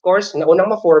layer. Of course, naunang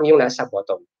ma-form yung nasa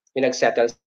bottom, yung nag-settle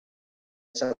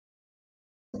sa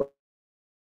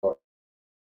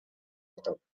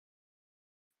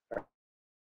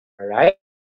Alright?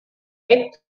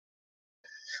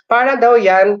 Para daw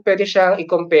yan, pwede siyang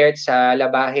i-compare sa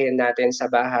labahin natin sa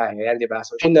bahay. Ayan, di ba?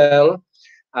 So, unang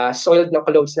soiled na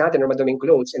clothes natin or maduming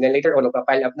clothes, and then later on,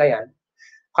 pile up na yan.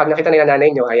 Pag nakita nila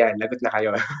nanay nyo, ayan, lagot na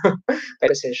kayo.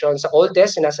 Position. Sa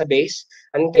oldest, yung nasa base,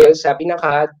 until sa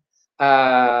pinaka,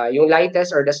 yung lightest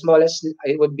or the smallest,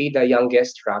 it would be the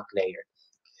youngest rock layer.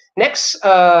 Next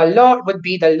law would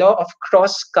be the law of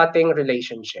cross-cutting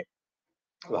relationship.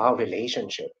 Wow,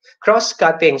 relationship.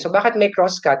 Cross-cutting. So bakit may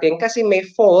cross-cutting? Kasi may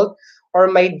fault or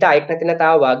may dike na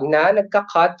tinatawag na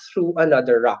nagka-cut through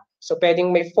another rock. So pwedeng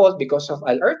may fault because of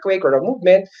an earthquake or a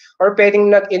movement, or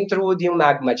pwedeng nag-intrude yung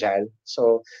magma dyan.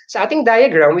 So sa ating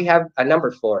diagram, we have a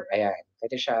number 4. Ayan.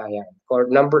 Pwede siya, ayan. Or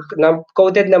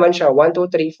coded naman siya, 1, 2,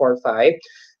 3, 4, 5.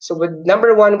 So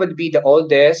number 1 would be the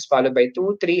oldest, followed by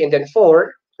 2, 3, and then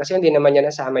 4. Kasi hindi naman niya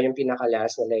nasama yung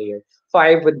pinaka-last na layer.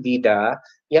 5 would be the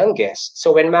youngest.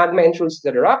 So when magma intrudes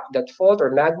the rock, that fault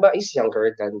or magma is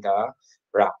younger than the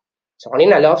rock. So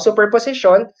kanina, law of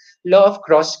superposition, law of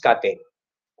cross-cutting.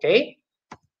 Okay?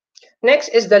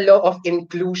 Next is the law of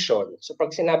inclusion. So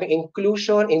pag sinabing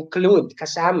inclusion, include,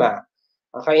 kasama.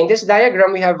 Okay, in this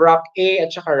diagram, we have rock A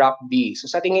at saka rock B. So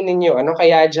sa tingin ninyo, ano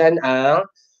kaya dyan ang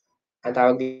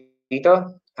tawag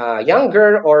dito?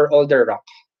 Younger or older rock?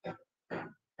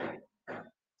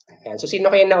 Ayan. So, sino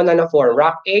kayo nauna na form?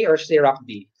 Rock A or si Rock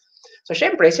B? So,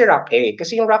 syempre, si Rock A.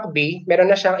 Kasi yung Rock B,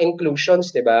 meron na siyang inclusions,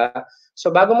 di ba?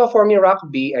 So, bago ma-form yung Rock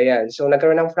B, ayan. So,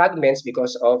 nagkaroon ng fragments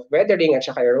because of weathering at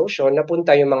saka erosion,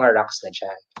 napunta yung mga rocks na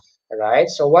dyan. Alright?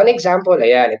 So, one example,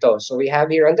 ayan, ito. So, we have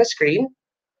here on the screen.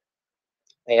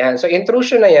 Ayan. So,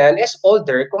 intrusion na yan is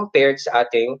older compared sa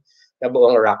ating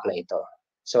nabuong rock na ito.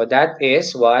 So, that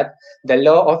is what the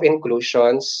law of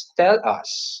inclusions tell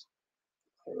us.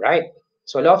 Alright?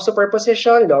 So, law of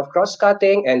superposition, law of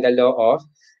cross-cutting, and the law of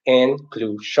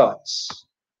inclusions.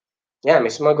 Yeah,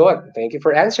 Miss Magot, thank you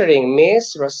for answering.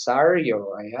 Miss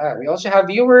Rosario, ayan. We also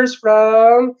have viewers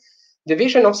from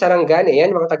Division of Sarangani.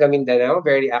 Ayan, mga taga Mindanao,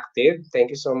 very active.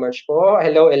 Thank you so much po.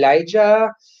 Hello, Elijah.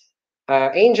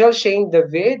 Angel Shane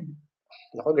David.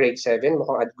 Ako, grade 7.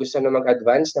 Mukhang gusto na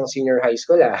mag-advance ng senior high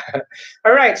school.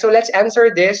 All right, so let's answer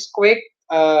this quick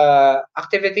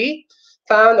activity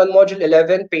found on Module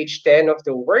 11, page 10 of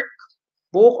the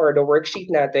workbook or the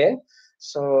worksheet natin.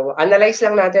 So, analyze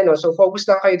lang natin. No? So, focus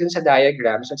lang kayo dun sa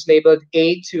diagram. So, it's labeled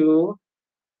A to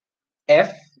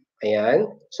F.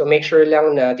 Ayan. So, make sure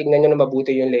lang na tingnan nyo na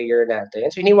mabuti yung layer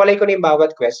natin. So, hiniwalay ko na yung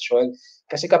bawat question.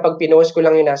 Kasi kapag pinost ko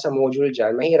lang yung nasa module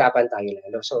dyan, mahirapan tayo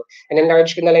lalo. So,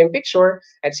 enlarge ko na lang yung picture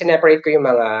at sineparate ko yung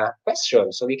mga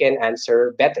questions so we can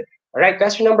answer better. Alright,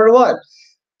 question number 1.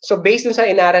 So, based dun sa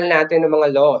inaral natin ng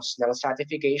mga laws ng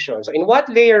stratification. So, in what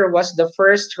layer was the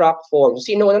first rock formed?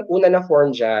 Sino una na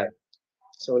form dyan?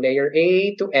 So, layer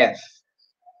A to F.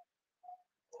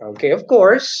 Okay, of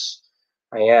course.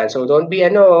 Ayan. So, don't be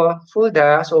fooled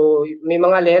ha. So, may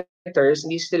mga letters,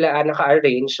 hindi sila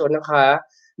naka-arrange o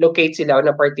naka-locate sila on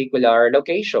a particular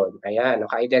location. Ayan.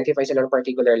 Naka-identify sila on a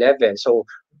particular level. So,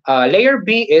 layer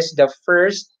B is the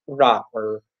first rock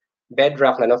or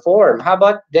bedrock na na-form. How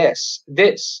about this?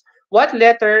 This. What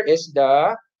letter is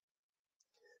the...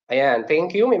 Ayan,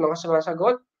 thank you. May mga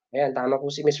sumasagot. Ayan, tama po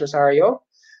si Miss Rosario.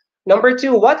 Number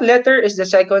 2, what letter is the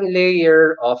second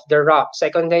layer of the rock?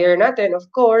 Second layer natin, of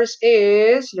course,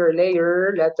 is your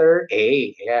layer letter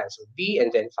A. Ayan, so B and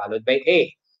then followed by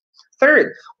A.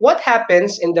 Third, what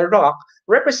happens in the rock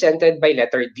represented by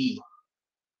letter D?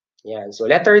 Ayan, so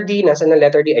letter D, nasa na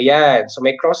letter D? Ayan, so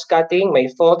may cross-cutting, may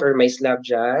fault, or may slab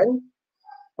dyan.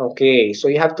 Okay, so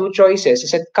you have two choices.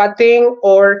 Is it cutting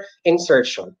or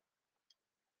insertion?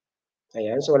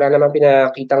 Ayan, so wala namang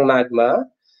pinakitang magma.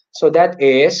 So that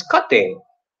is cutting.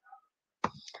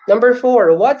 Number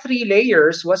 4, what 3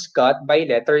 layers was cut by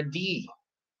letter D?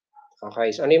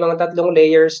 Okay, so ano yung mga tatlong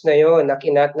layers na yon na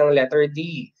kinat ng letter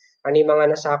D? Ano yung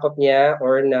mga nasakop niya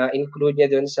or na-include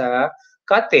niya dun sa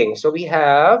cutting? So we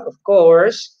have, of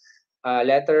course,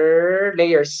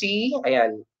 layer C.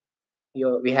 Ayan,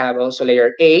 we have also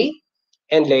layer A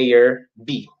and layer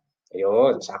B.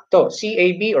 Ayun, sakto. C,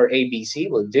 A, B or A, B, C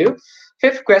will do.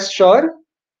 5th question.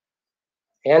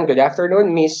 Ayan, good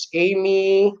afternoon, Miss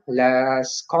Amy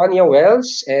Lasconia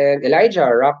Wells and Elijah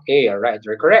Rock A. All right,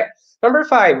 you're correct. Number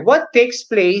 5, what takes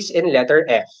place in letter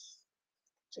F?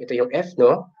 So ito yung F,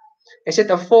 no? Is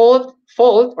it a fault,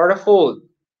 or a fold?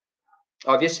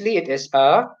 Obviously, it is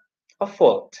a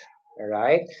fault. All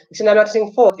right? Kasi na natin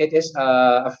fault, it is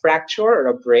a fracture or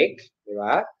a break.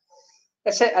 Diba?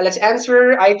 Let's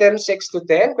answer item 6 to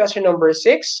 10. Question number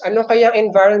 6. Ano kaya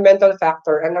environmental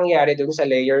factor ang nangyari dun sa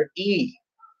layer E?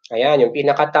 Ayan, yung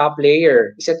pinaka-top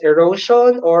layer. Is it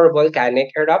erosion or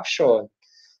volcanic eruption?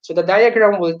 So the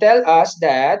diagram will tell us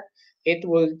that it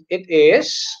is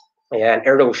ayan,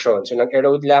 erosion. So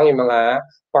nag-erode lang yung mga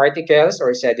particles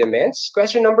or sediments.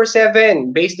 Question number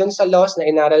 7, based dun sa laws na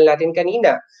inaral natin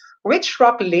kanina. Which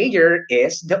rock layer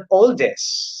is the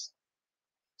oldest?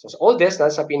 So sa oldest,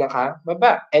 nasa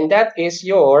pinaka-baba. And that is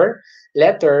your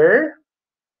letter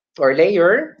or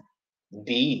layer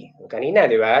B. Kanina,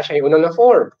 di ba? Siya yung unang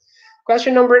na-form.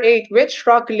 Question number 8, which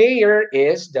rock layer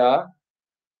is the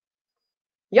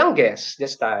youngest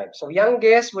this time? So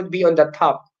youngest would be on the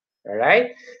top. All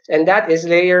right? And that is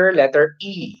layer letter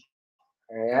E.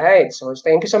 All right. So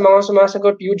thank you sa mga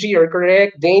sumasagot. Yuji, you're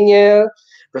correct. Daniel,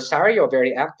 Rosario,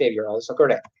 very active. You're also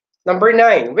correct. Number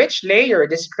 9, which layer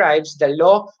describes the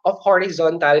law of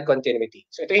horizontal continuity?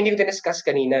 So ito hindi ko discuss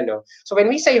kanina, no? So when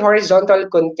we say horizontal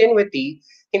continuity,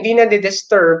 hindi na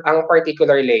disturb ang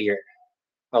particular layer.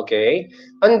 Okay?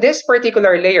 On this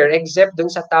particular layer, except dun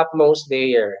sa topmost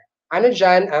layer, ano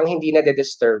dyan ang hindi na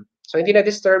disturb? So hindi na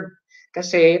disturb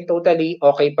kasi totally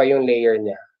okay pa yung layer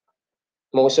niya.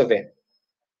 Most of it.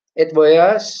 It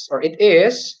was, or it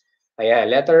is, ayan,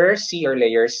 letter C or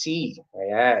layer C.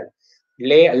 Ayan.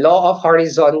 Law of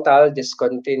horizontal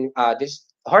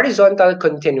horizontal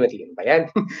continuity.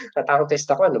 Ayan. Natang test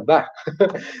ako, ano ba?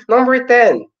 Number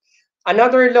 10.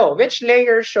 Another law. Which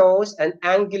layer shows an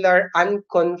angular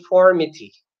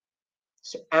unconformity?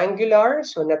 So angular,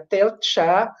 so na-tilt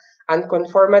siya.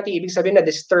 Unconformity, ibig sabihin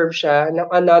na-disturb siya ng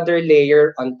another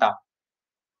layer on top.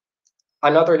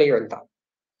 Another layer on top.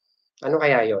 Ano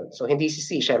kaya yon? So hindi si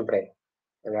C, syempre.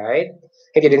 Alright?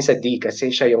 Hindi din sa D kasi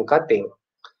siya yung cutting.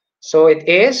 So it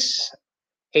is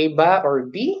A ba or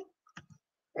B?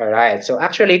 Alright. So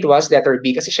actually it was letter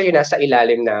B kasi siya yung nasa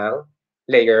ilalim ng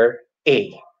layer A.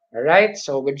 Alright.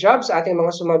 So good job sa ating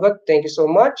mga sumagot. Thank you so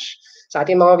much. Sa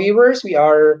ating mga viewers, we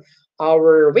are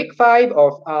our week 5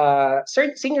 of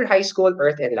senior high school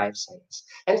Earth and Life Science.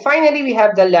 And finally, we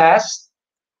have the last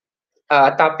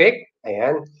topic.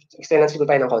 Ayan. Extend lang siguro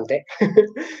tayo ng konti.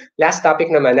 Last topic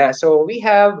naman na. So we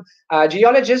have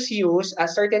geologists use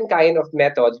a certain kind of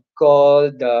method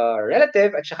called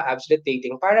relative at saka absolute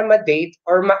dating para ma-date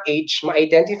or ma-age,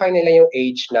 ma-identify nila yung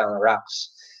age ng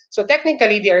rocks. So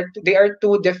technically, they are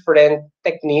two different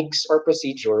techniques or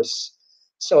procedures.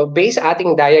 So based sa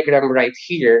ating diagram right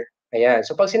here, ayan.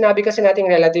 So pag sinabi kasi nating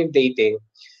relative dating,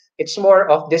 it's more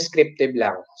of descriptive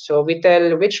lang. So we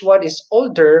tell which one is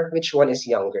older, which one is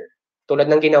younger. Tulad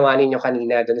ng ginawa ninyo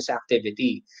kanina doon sa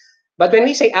activity. But when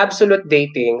we say absolute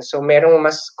dating, so merong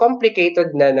mas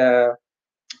complicated na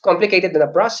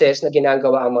process na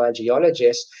ginagawa ang mga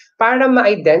geologists para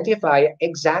ma-identify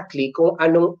exactly kung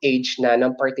anong age na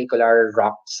ng particular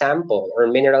rock sample or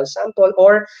mineral sample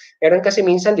or meron kasi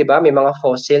minsan, di ba, may mga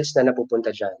fossils na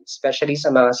napupunta dyan, especially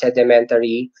sa mga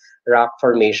sedimentary rock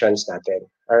formations natin.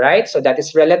 Alright? So that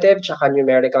is relative tsaka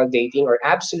numerical dating or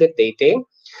absolute dating.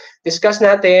 Discuss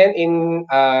natin in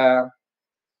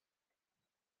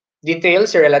detail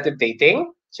sa relative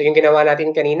dating. So yung ginawa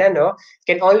natin kanina, no,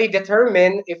 can only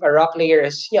determine if a rock layer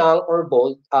is young or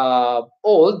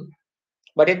old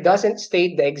but it doesn't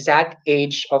state the exact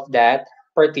age of that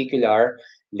particular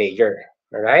layer.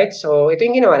 Alright? So, ito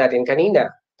yung ginawa natin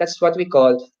kanina. That's what we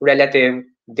call relative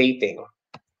dating.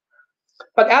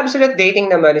 Pag absolute dating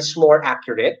naman is more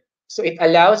accurate. So, it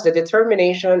allows the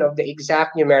determination of the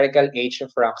exact numerical age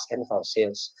of rocks and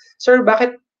fossils. Sir,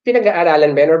 bakit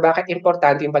pinag-aaralan ba yan or bakit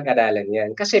importante yung pag-aralan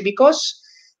yan? Kasi because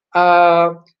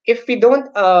if we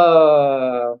don't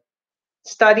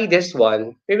study this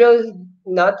one, we will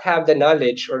not have the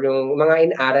knowledge or yung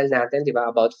mga inaaral natin, di ba,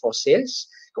 about fossils,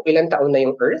 kung ilang taon na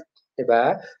yung Earth, di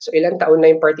ba? So, ilang taon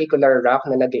na yung particular rock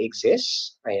na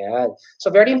nag-exist. Ayan. So,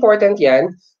 very important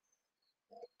yan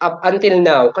up until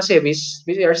now kasi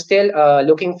we are still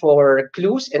looking for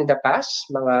clues in the past.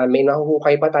 May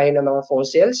nahuhukay pa tayo ng mga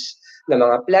fossils, ng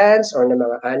mga plants or ng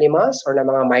mga animals or ng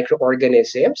mga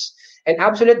microorganisms. And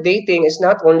absolute dating is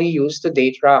not only used to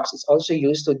date rocks, it's also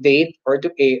used to date or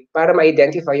para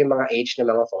ma-identify yung mga age ng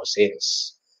mga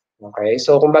fossils. Okay?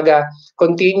 So, kumbaga,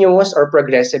 continuous or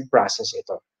progressive process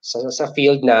ito sa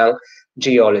field ng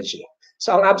geology.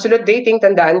 So, ang absolute dating,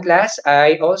 tandaan class,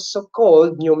 ay also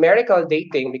called numerical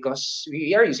dating because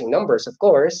we are using numbers, of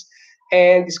course.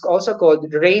 And it's also called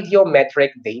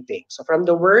radiometric dating. So, from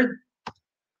the word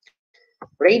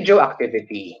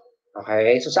radioactivity.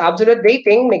 Okay? So, sa absolute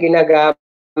dating, may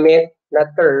ginagamit na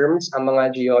terms ang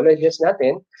mga geologists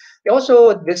natin. We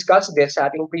also discussed this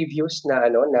sa ating previous na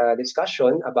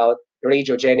discussion about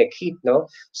radiogenic heat, no?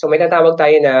 So may natawag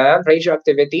tayo na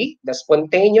radioactivity, the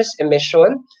spontaneous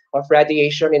emission of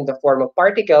radiation in the form of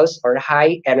particles or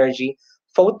high energy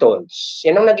photons.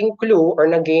 Yan ang naging clue or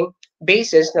naging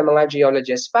basis ng mga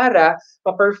geologists para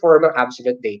ma-perform ang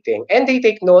absolute dating. And they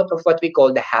take note of what we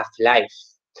call the half-life.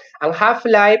 Ang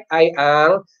half-life ay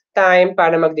ang time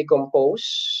para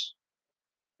mag-decompose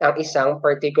ang isang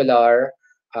particular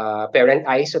parent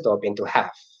isotope into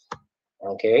half.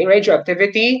 Okay,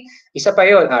 radioactivity, isa pa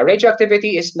yun.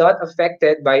 Radioactivity is not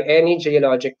affected by any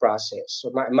geologic process. So,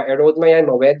 ma-erode mo yan,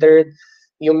 ma-weathered.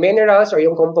 Yung minerals or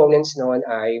yung components noon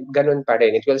ay ganun pa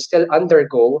rin. It will still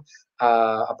undergo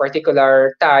a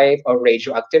particular type of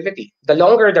radioactivity. The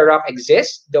longer the rock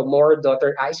exists, the more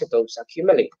daughter isotopes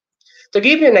accumulate. To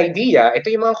give you an idea,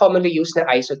 ito yung mga commonly used na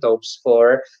isotopes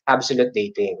for absolute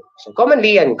dating. So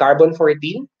commonly yan,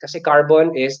 carbon-14, kasi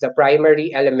carbon is the primary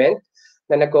element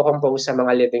na nagko-compose sa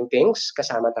mga living things.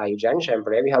 Kasama tayo dyan,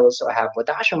 syempre. We also have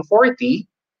potassium-40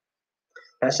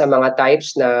 sa mga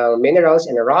types ng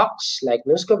minerals and rocks like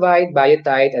muscovite,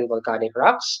 biotite, and volcanic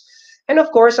rocks. And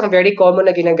of course, ang very common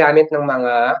na ginagamit ng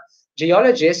mga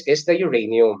geologists is the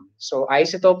uranium. So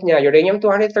isotope niya,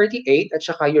 uranium-238 at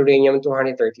saka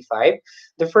uranium-235.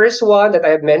 The first one that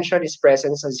I have mentioned is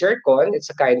present sa zircon. It's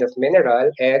a kind of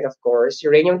mineral. And of course,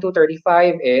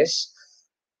 uranium-235 is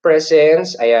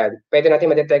presence, ayan, pwede natin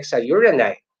ma-detect sa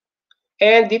uranite.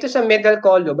 And dito sa middle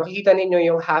column, makikita ninyo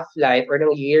yung half-life or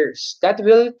ng years. That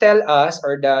will tell us,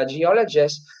 or the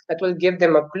geologist, that will give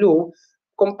them a clue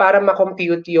kung para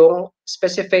ma-compute yung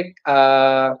specific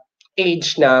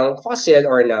age ng fossil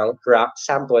or ng rock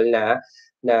sample na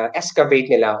excavate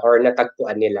nila or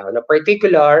natagpuan nila on a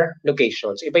particular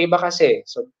location. So, iba-iba kasi.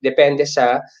 So, depende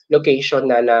sa location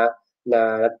na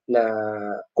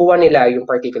kuha nila yung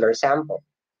particular sample.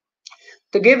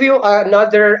 To give you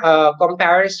another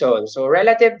comparison, so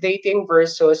relative dating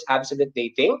versus absolute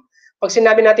dating. Pag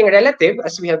sinabi natin relative,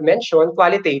 as we have mentioned,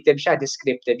 qualitative siya,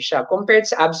 descriptive siya, compared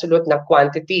sa absolute na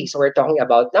quantity. So we're talking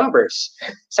about numbers.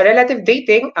 Sa relative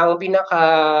dating, ang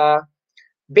pinaka-basis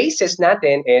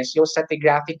natin is yung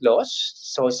stratigraphic laws.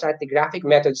 So stratigraphic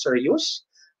methods are used.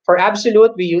 For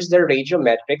absolute, we use the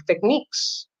radiometric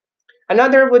techniques.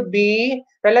 Another would be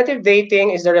relative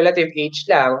dating is the relative age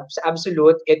lang. Sa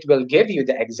absolute, it will give you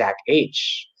the exact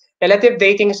age. Relative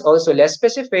dating is also less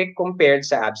specific compared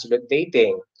sa absolute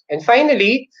dating. And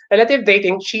finally, relative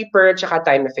dating, cheaper at saka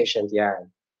time efficient yan.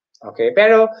 Okay,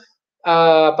 pero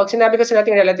pag sinabi kasi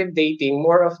natin relative dating,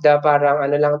 more of the parang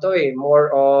ano lang to more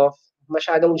of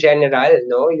masyadong general,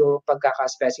 no? Yung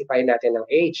pagkaka-specify natin ng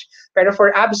age. Pero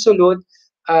for absolute,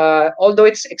 although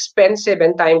it's expensive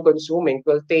and time-consuming, it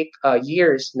will take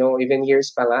years, no, even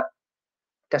years pa nga.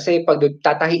 Kasi pag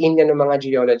tatahiin niya ng mga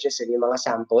geologists, yung mga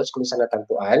samples kung saan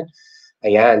natagpuan,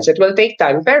 ayan. So it will take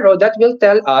time, pero that will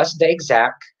tell us the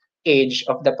exact age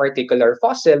of the particular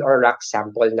fossil or rock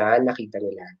sample na nakita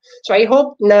nila. So I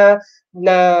hope na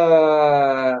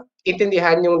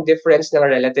intindihan yung difference ng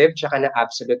relative tsaka na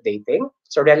absolute dating.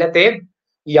 So relative,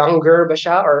 younger ba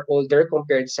siya or older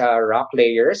compared sa rock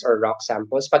layers or rock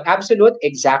samples? Pag absolute,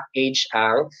 exact age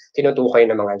ang tinutukoy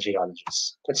ng mga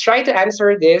geologists. Let's try to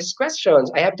answer these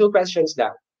questions. I have two questions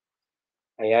lang.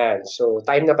 Ayan, so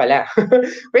time na pala.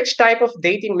 Which type of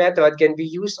dating method can be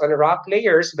used on rock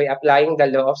layers by applying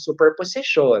the law of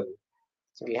superposition?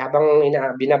 Sige, habang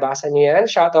binabasa niyo yan,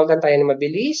 shoutout lang tayo na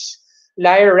mabilis.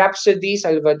 Lyre Rhapsody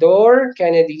Salvador,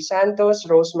 Kennedy Santos,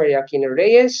 Rosemarie Aquino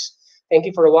Reyes. Thank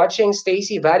you for watching.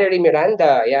 Stacy Valerie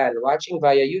Miranda, yan, watching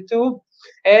via YouTube.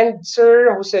 And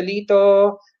Sir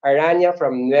Joselito Aranya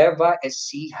from Nueva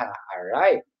Ecija. All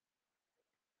right.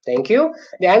 Thank you.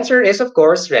 The answer is, of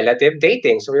course, relative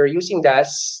dating. So we're using the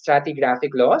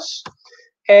stratigraphic laws.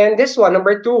 And this one,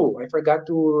 number 2, I forgot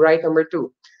to write number 2.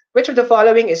 Which of the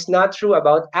following is not true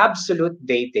about absolute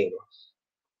dating?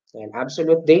 And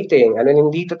absolute dating. Ano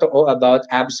hindi totoo about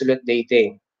absolute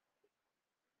dating?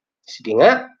 Sige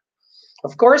nga.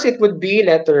 Of course, it would be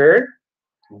letter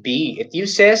B. It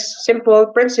uses simple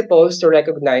principles to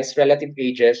recognize relative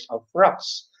ages of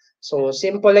rocks. So,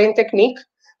 simple lang technique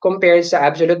compared sa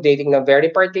absolute dating na very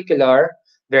particular,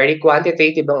 very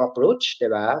quantitative ang approach, di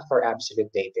ba, for absolute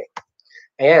dating.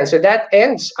 Ayan, so that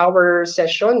ends our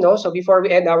session, no? So before we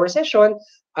end our session,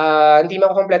 hindi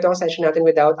makukompleto ang session natin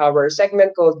without our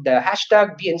segment called the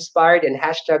hashtag Be Inspired and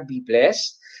hashtag Be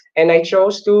Blessed. And I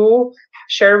chose to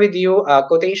share with you a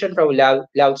quotation from Lao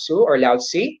Tzu or Lao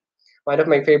Tzu, one of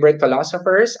my favorite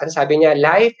philosophers. Ang sabi niya,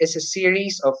 life is a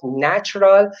series of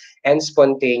natural and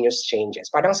spontaneous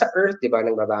changes. Parang sa earth, di ba,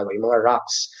 nang babago, yung mga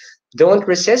rocks. Don't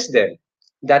resist them.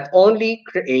 That only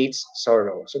creates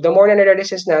sorrow. So the more na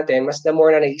nare-resist natin, mas the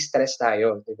more na nai-stress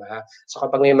tayo, di ba? So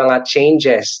kapag may mga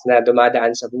changes na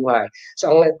dumadaan sa buhay. So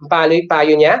ang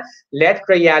payo niya, let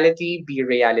reality be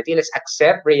reality. Let's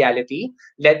accept reality.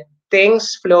 Let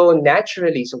things flow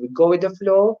naturally. So we go with the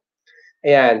flow.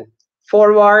 Ayan.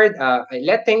 Forward,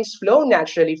 let things flow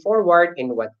naturally forward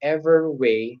in whatever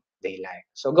way they like.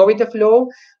 So go with the flow.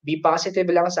 Be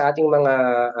positive lang sa ating mga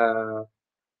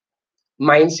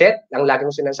mindset. Ang lagi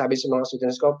kong sinasabi sa mga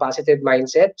students ko, positive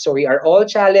mindset. So we are all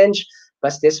challenged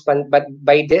by this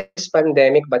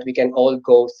pandemic, but we can all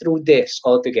go through this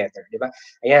all together. Diba?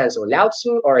 Ayan, so Lao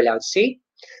Tzu or Lao Tzu.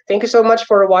 Thank you so much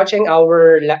for watching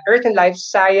our Earth and Life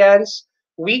Science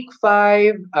Week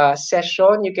 5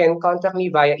 session. You can contact me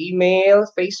via email,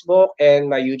 Facebook, and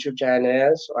my YouTube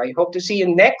channel. So I hope to see you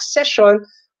next session.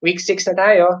 Week 6 na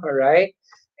tayo, all right?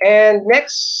 And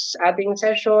next ating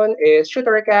session is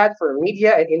Tutor Cat for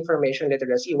Media and Information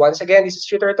Literacy. Once again, this is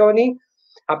Tutor Tony.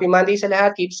 Happy Monday sa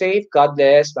lahat. Keep safe. God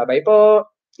bless. Bye-bye po.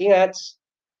 Ingat.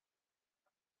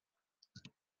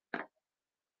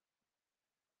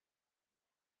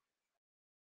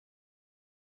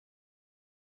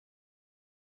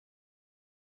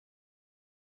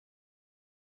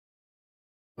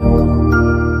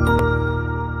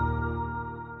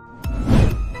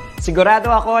 Sigurado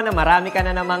ako na marami ka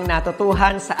na namang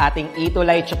natutuhan sa ating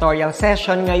ETUlay tutorial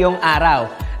session ngayong araw.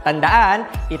 Tandaan,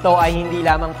 ito ay hindi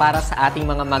lamang para sa ating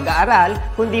mga mag-aaral,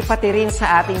 kundi pati rin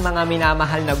sa ating mga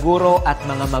minamahal na guro at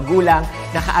mga magulang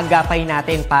na kaagapay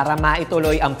natin para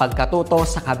maituloy ang pagkatuto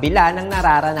sa kabila ng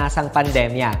nararanasang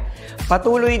pandemya.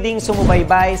 Patuloy ding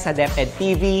sumubaybay sa DepEd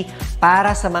TV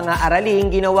para sa mga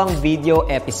araling ginawang video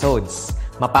episodes.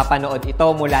 Mapapanood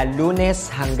ito mula Lunes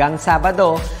hanggang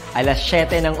Sabado, alas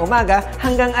 7 ng umaga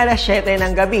hanggang alas 7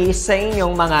 ng gabi sa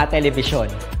inyong mga telebisyon.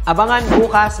 Abangan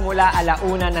bukas mula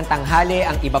 1:00 ng tanghali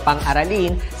ang iba pang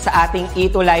aralin sa ating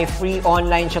ETUlay free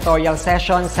online tutorial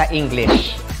session sa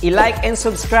English. I-like and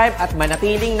subscribe at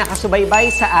manatiling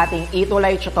nakasubaybay sa ating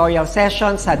ETUlay tutorial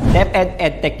session sa DepEd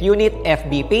Edtech Unit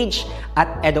FB page at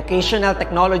Educational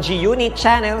Technology Unit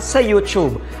channel sa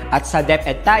YouTube at sa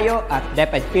DepEd Tayo at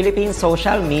DepEd Philippines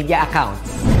social media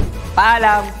accounts.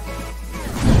 Paalam!